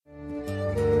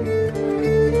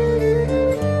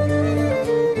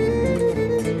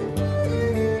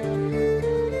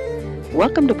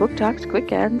Welcome to Book Talks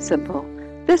Quick and Simple.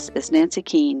 This is Nancy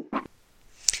Keene.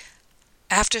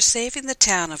 After saving the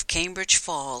town of Cambridge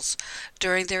Falls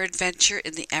during their adventure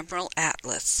in the Emerald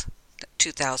Atlas,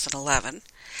 2011,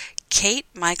 Kate,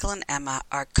 Michael, and Emma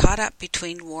are caught up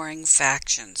between warring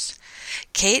factions.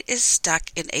 Kate is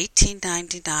stuck in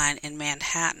 1899 in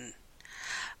Manhattan.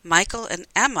 Michael and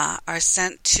Emma are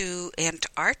sent to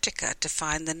Antarctica to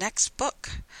find the next book.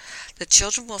 The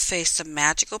children will face some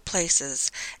magical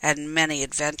places and many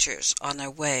adventures on their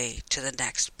way to the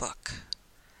next book.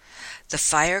 The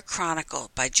Fire Chronicle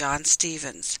by John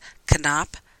Stevens,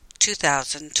 Knopf,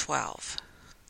 2012.